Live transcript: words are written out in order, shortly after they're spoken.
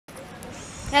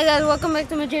Hey guys, welcome back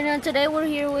to my channel. Today we're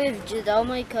here with Jadal,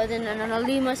 my cousin, and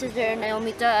Ali, my sister, and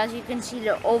Naomita. As you can see,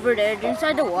 they're over there. They're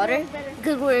inside the water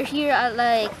because we're here at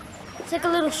it's like a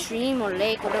little stream or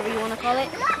lake, whatever you want to call it.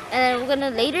 And then we're gonna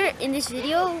later in this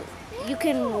video, you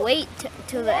can wait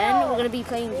till the end. We're gonna be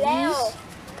playing these,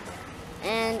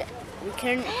 and we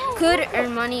could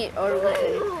earn money or we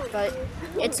couldn't, but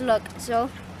it's luck. So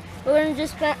we're gonna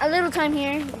just spend a little time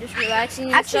here, just relaxing.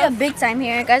 And Actually, stuff. a big time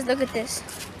here, guys. Look at this.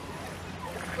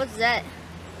 What's that?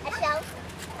 A shell.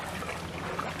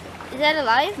 Is that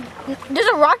alive? There's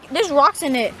a rock. There's rocks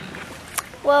in it.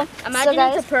 Well, Imagine so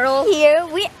guys, it's a pearl. Here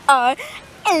we are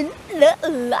in the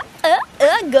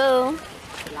lago.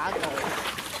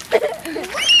 So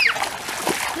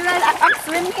guys, I'm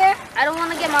swimming here. I don't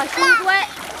want to get my shoes wet.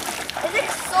 Is it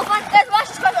so fun? Guys, watch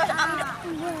this.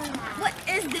 What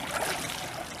is this?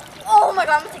 Oh my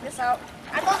god, I'm gonna take this out.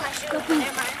 I got my shoe.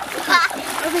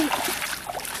 Never mind.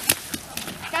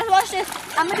 Guys, watch this.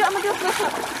 I'm gonna do a flip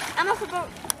up. I'm gonna flip up.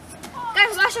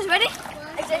 Guys, watch this. Ready?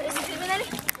 Is it ready?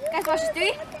 Guys, watch this.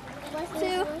 3,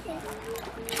 2.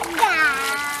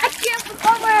 I can't flip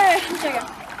over. Let me show you.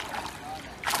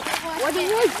 What did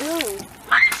you do?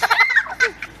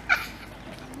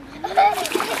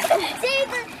 Save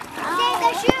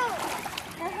the shoe.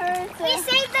 That hurts. We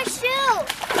saved the shoe.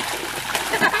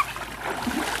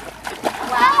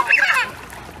 Wow.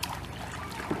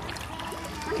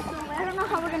 I don't know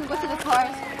how we're gonna go to the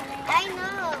cars. I know.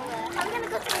 How are we gonna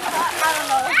go to the car? I don't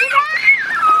know.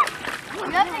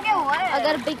 You have to get wet. I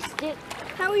got a big stick.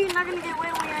 How are you not gonna get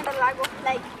wet when you're in the lago?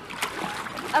 Like,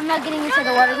 I'm not getting into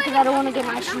the water because I don't want to get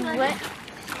my shoes wet.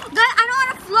 guys, I know how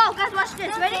to float. Guys, watch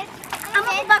this. Ready? I'm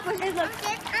gonna go backwards. Guys, look.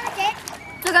 I'm a kid.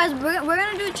 So guys, we're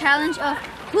gonna do a challenge of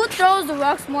who throws the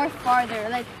rocks more farther.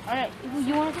 Like, Alright,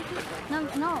 you want to take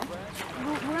it? no.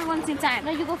 We're gonna go at the same time.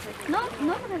 No, you go first. No,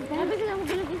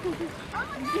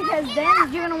 because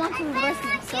then you're gonna want to reverse me.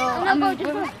 So No, go,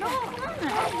 just go.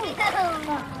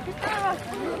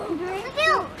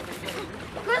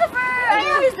 Christopher, I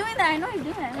know he's doing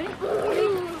that. Ready? 3,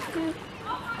 2.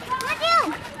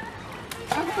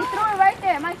 Okay, throw it right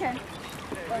there. My turn.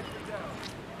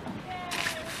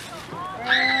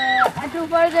 I threw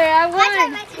further. I won. My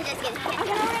turn. Just kidding. I'm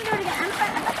gonna do it again.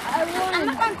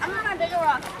 I'm not gonna take a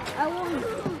rock. I won. No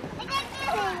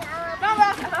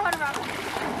rock. I'm not a rock.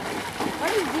 Why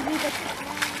did you give me the...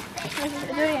 Do it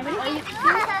again. Ready?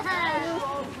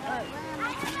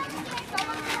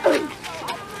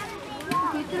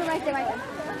 You threw it right there. My turn.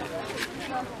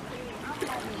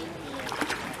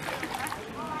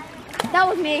 That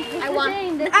was me. I won. I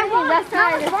won. That's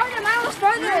right. Mine was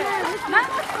farther.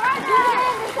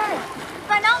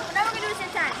 But now we're gonna do it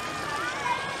same time.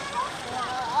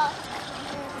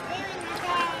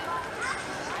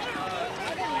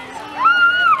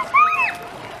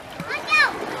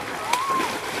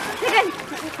 Okay,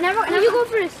 Now you go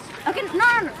first. Okay, no.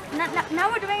 Now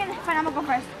we're doing it. Fine, I'm gonna go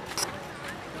first.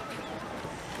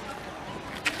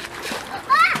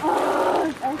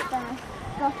 Oh, that's fast.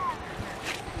 Go.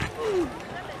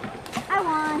 I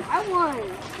won.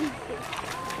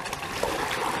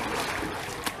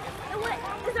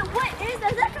 What is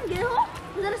that? Is that from Gil?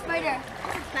 Is that a spider?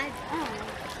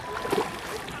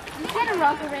 You get a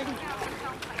rock already.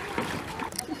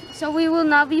 So we will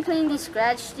now be playing these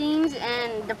scratch things,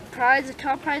 and the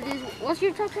top prize is, what's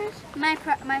your top prize? My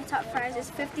top prize is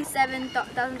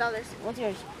 $57,000. What's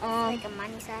yours? Like a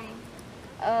money sign.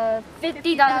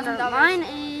 $50,000. Mine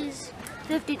is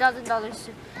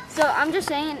 $50,000. So I'm just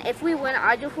saying, if we win,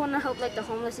 I just want to help like the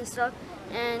homeless and stuff.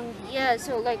 And yeah,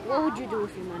 so like, what would you do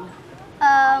with your money?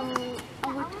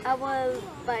 I will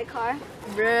buy a car.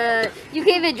 Bruh, you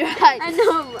can't even drive. I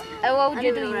know. And what would I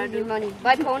you don't know do what with I'd your money?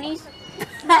 Buy ponies?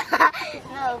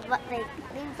 No, but like,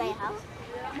 didn't buy a house.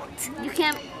 You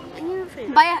can't.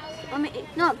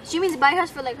 No, she means buy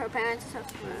house for like her parents and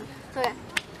stuff. So yeah.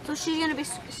 So she's gonna be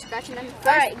scratching them.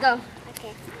 All right, go.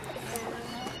 Okay.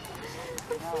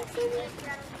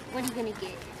 What are you gonna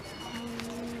get?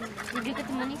 Did you get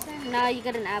the money, sir? Nah, you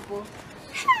got an apple.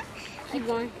 Keep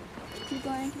going. Keep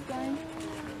going.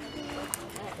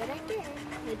 What did I get?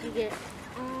 What did you get?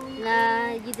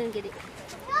 Nah, you didn't get it.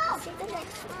 No. See the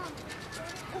next one.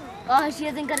 Oh, she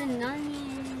hasn't got a none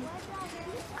yet.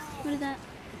 What is that?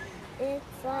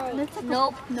 It's like. That's like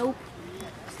Nope. Nope.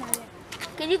 It's not it.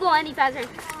 Can you go any faster?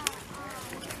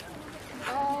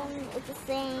 It's the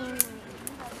same.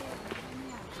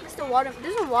 It's the water.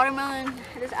 There's a watermelon.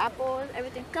 There's apples.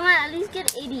 Everything. Come on, at least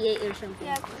get 88 or something.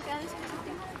 Yeah. Okay.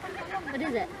 What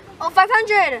is it? Oh,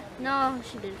 500. No,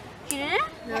 she didn't. She did it?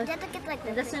 No, You have to get like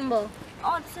the symbol.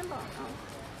 Oh, it's simple. Oh.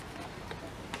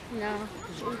 No.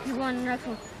 Keep going, next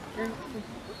one.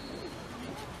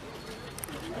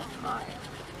 85.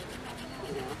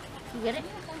 You get it?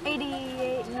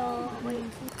 88. No, wait.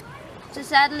 So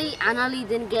sadly, Annalie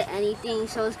didn't get anything,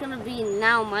 so it's gonna be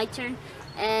now my turn,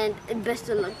 and best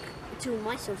of luck to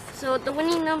myself. So the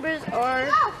winning numbers are,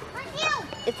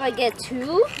 if I get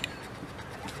 2,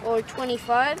 or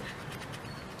 25,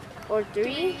 or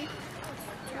 3,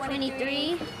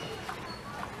 23,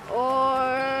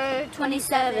 or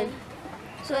 27.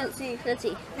 So let's see.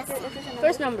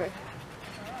 First number.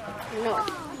 No.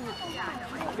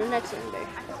 The next number.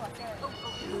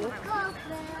 No.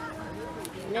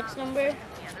 Next number.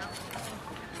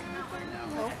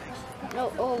 No.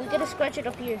 No. Oh, we gotta scratch it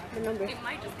up here. The number.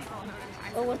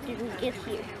 Oh, what did we get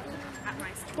here?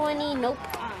 20. Nope.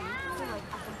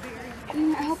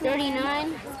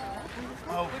 39.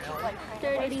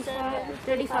 35.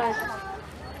 35.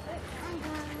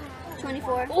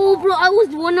 24. Oh, bro, I was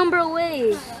one number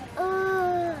away.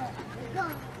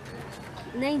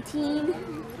 19.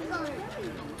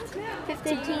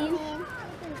 15.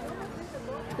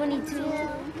 22.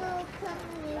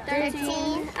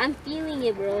 13. I'm feeling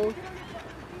it, bro.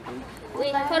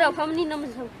 Wait, hold up. How many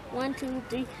numbers? 1, 2,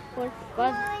 3, 4,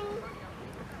 5,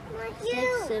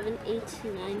 6, 7, 8,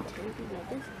 9,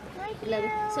 10,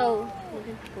 11. So,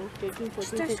 11, 12, 13,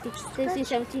 14, 15, 16,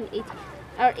 17, 18.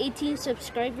 Our 18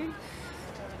 subscribers.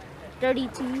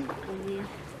 32. Oh, yeah.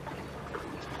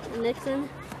 The next one.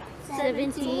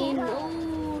 17.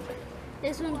 Oh,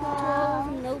 this one.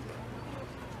 12. Nope.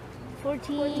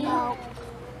 14. No.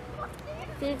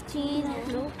 15.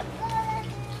 Nope.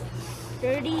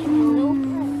 30.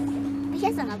 Nope.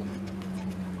 Here's another one.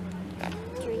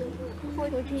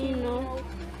 14. No.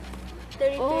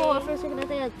 33. Oh, for a second I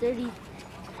think I had 30.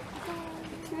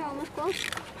 You're almost close.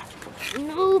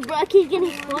 No, bro, I keep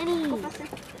getting 20. Go faster.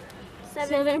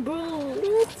 7, bro.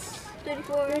 What?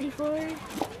 34. 34.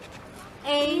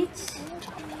 8.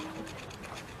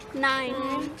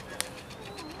 9.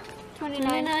 29.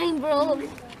 29, bro.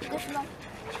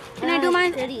 Can I do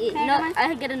mine? 38. Can I No, do mine?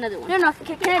 I get another one. No.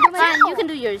 Can I do mine? Fine, you can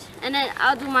do yours, and then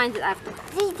I'll do mine after.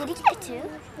 Did you get 2?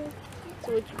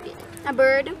 So what you get? A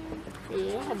bird.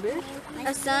 Yeah, a bird,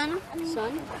 A sun.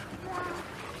 sun,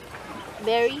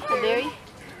 berry, a berry.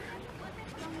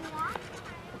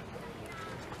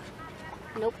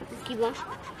 Nope, keep going.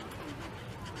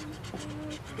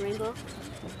 Rainbow.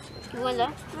 Keep going there.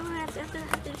 No, I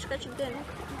have to scratch it good.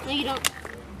 No, you don't.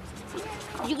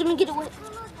 You're gonna get away.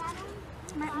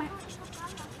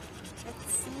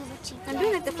 Let's see what you I'm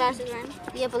doing like the fastest one.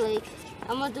 Yeah, but like,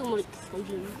 I'm gonna do more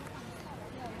exciting.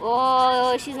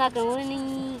 Oh, she's not gonna win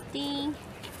anything.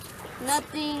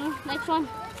 Nothing. Next one.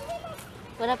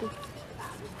 What happened?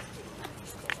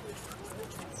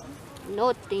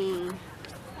 Nothing.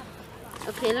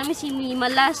 Okay, let me see me. My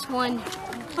last one.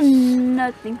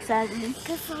 Nothing, sadly.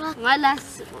 Good for luck. My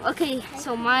last. Okay,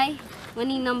 so my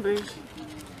winning numbers.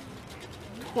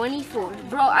 24.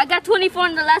 Bro, I got 24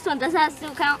 in the last one. Does that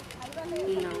still count?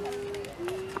 No.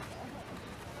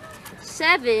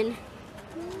 7.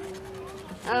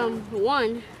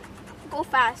 1. Go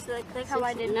fast, like how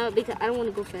I did. No, because I don't want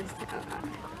to go fast.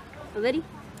 Ready?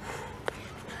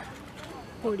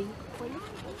 40.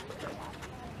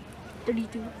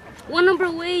 32. One number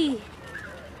away.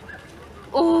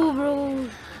 Oh, bro.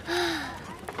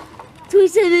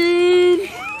 27.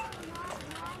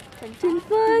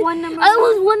 25. One number I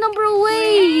was one number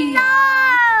away. No!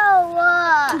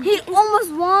 He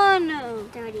almost won.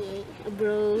 38.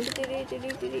 Bro.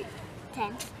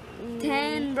 10.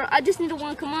 10, bro. I just need a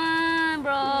 1. Come on,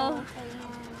 bro.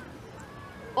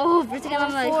 Oh, for a second,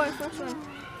 I'm like, First one.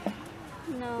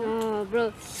 No. no,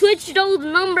 bro. Switch those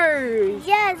numbers.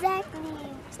 Yeah, exactly.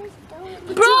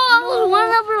 Bro, I was one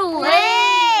number away.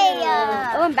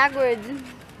 I went backwards.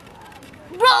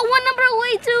 Bro, one number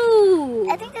away too.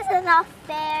 I think this is not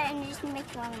fair and you just make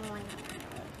one.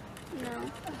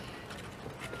 No.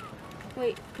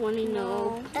 Wait, 20,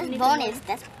 no. That's bonus.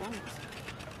 That's bonus.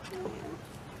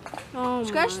 Oh,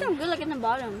 Scratch my. them good, like in the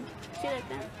bottom. See like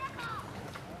that.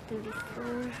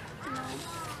 34.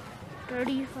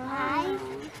 35.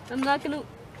 I'm not gonna.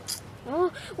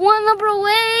 Oh, one number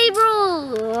away,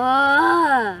 bro.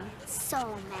 Ah. So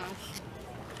mad.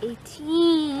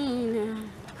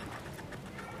 18.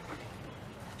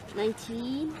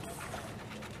 19.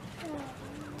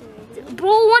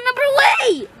 Bro, one number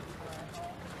away.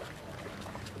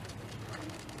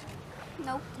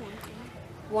 Nope.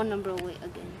 One number away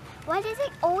again. Why does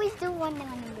it always do one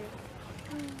number?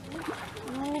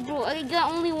 No, bro, I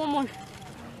got only one more.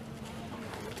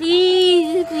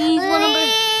 Please, please, one number.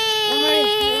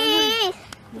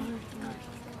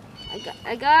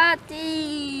 I got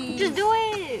this. Just do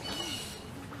it.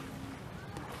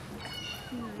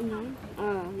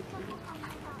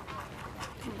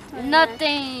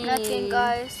 Nothing. Nothing,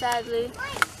 guys, sadly.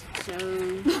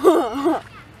 So,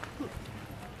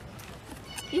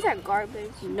 These are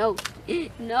garbage. no.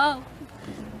 No.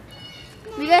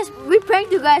 We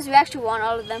pranked you guys. We actually won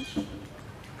all of them.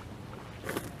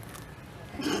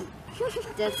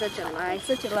 That's such a lie.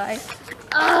 Such a lie.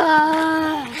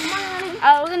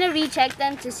 I'm gonna recheck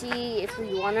them to see if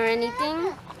we won or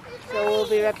anything. So we'll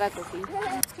be right back with you.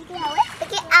 Stick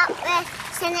it out west,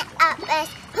 send it out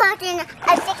west, put in a stick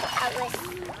it out west.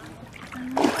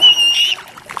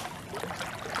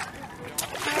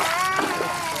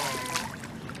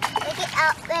 Stick it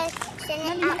out west, send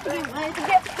it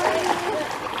out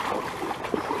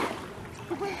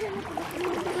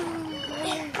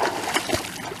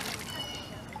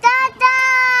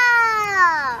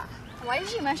Dada! Why did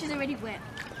she mention she's already wet?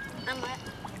 I'm wet.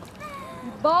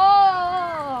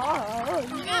 Ball.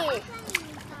 Please.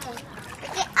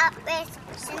 Stick it out west,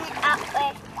 send it out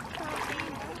west.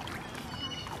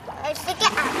 Stick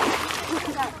it out.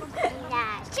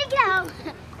 Yeah, stick it out.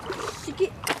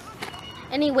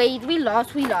 Anyway, we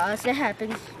lost. It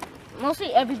happens.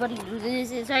 Mostly everybody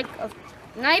loses. It's like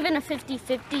not even a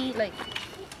 50-50, like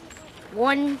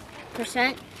 1%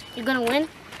 you're gonna win.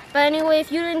 But anyway,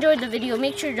 if you enjoyed the video,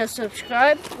 make sure to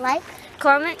subscribe, Like,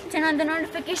 comment, Turn on the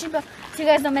notification bell so you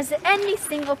guys don't miss any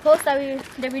single post that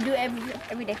we do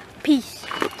every day. peace.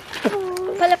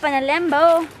 Pala pa na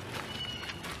Lembo.